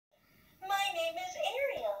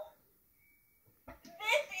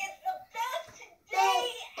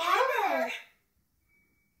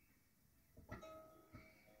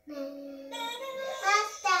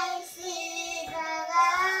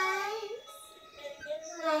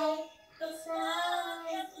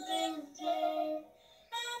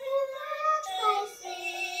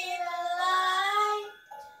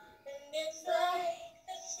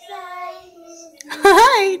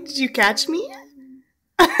you catch me?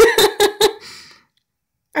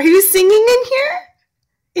 Are you singing in here?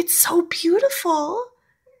 It's so beautiful.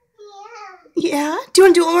 Yeah? Do you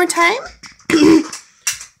want to do it one more time?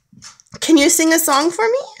 Can you sing a song for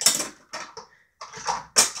me?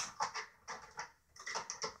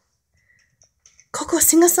 Coco,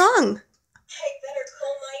 sing a song. I better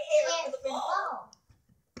comb my hair for the ball.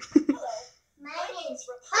 Hello, my name's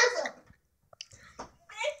Rapunzel.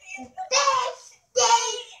 This is the best day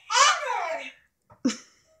ever.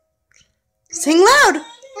 Sing loud.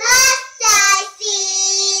 Must I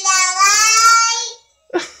see the light?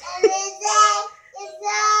 And the day is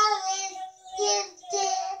always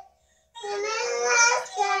gifted. And then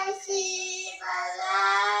must I see the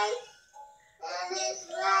light? And it's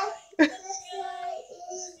like the sky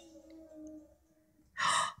is blue.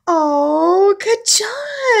 Oh, good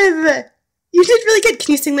job. You did really good.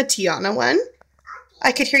 Can you sing the Tiana one?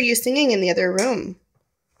 I could hear you singing in the other room.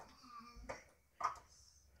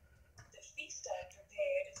 The feast I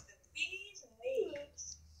prepared is the bee's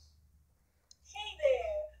knees. Hey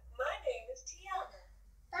there, my name is Tiana.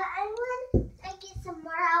 But I want to get some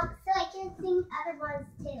more out so I can sing other ones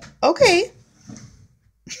too. Okay.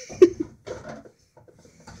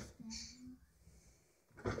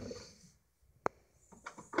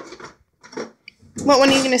 What one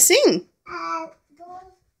are you going to sing?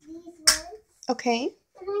 These words. Okay.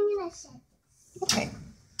 And I'm going to sing. Okay.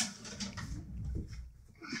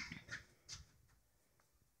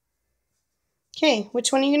 Okay,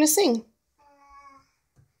 which one are you going to sing? I'm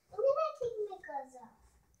going to take my gloves off.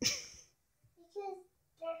 Because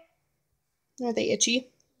they're... Are they itchy?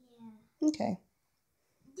 Yeah. Okay.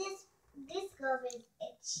 This glove is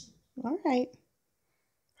itchy. All right.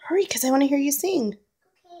 Hurry, because I want to hear you sing.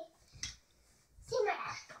 Okay.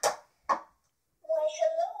 Cinderella. Why,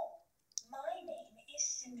 hello. My name is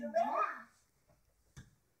Cinderella.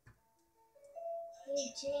 Your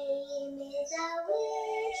dream is a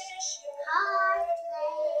wish your heart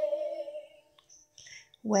lays.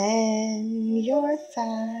 When you're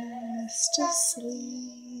fast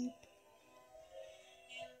asleep,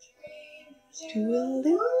 to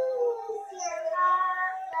lose Your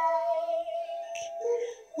heart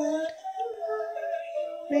what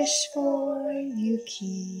wish for you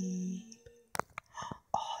keep.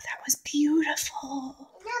 Oh, that was beautiful.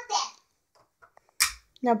 Not that.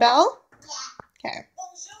 Now, Belle? Yeah. Okay.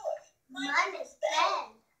 Bonjour. Mine is Ben.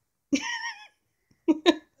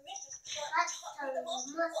 Mrs. Clark taught me the most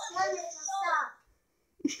wonderful song.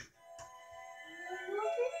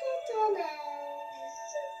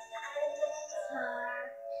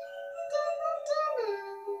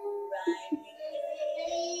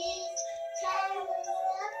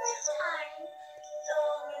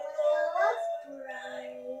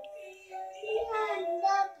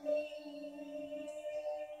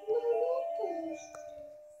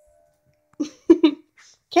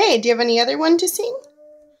 Okay, do you have any other one to sing?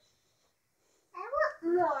 I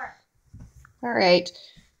want more. All right.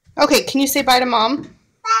 Okay, can you say bye to Mom?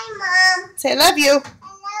 Bye, Mom. Say I love you. I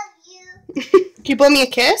love you. Can you blow me a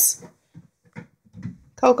kiss?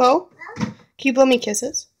 Coco? Can you blow me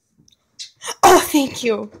kisses? Oh, thank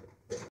you.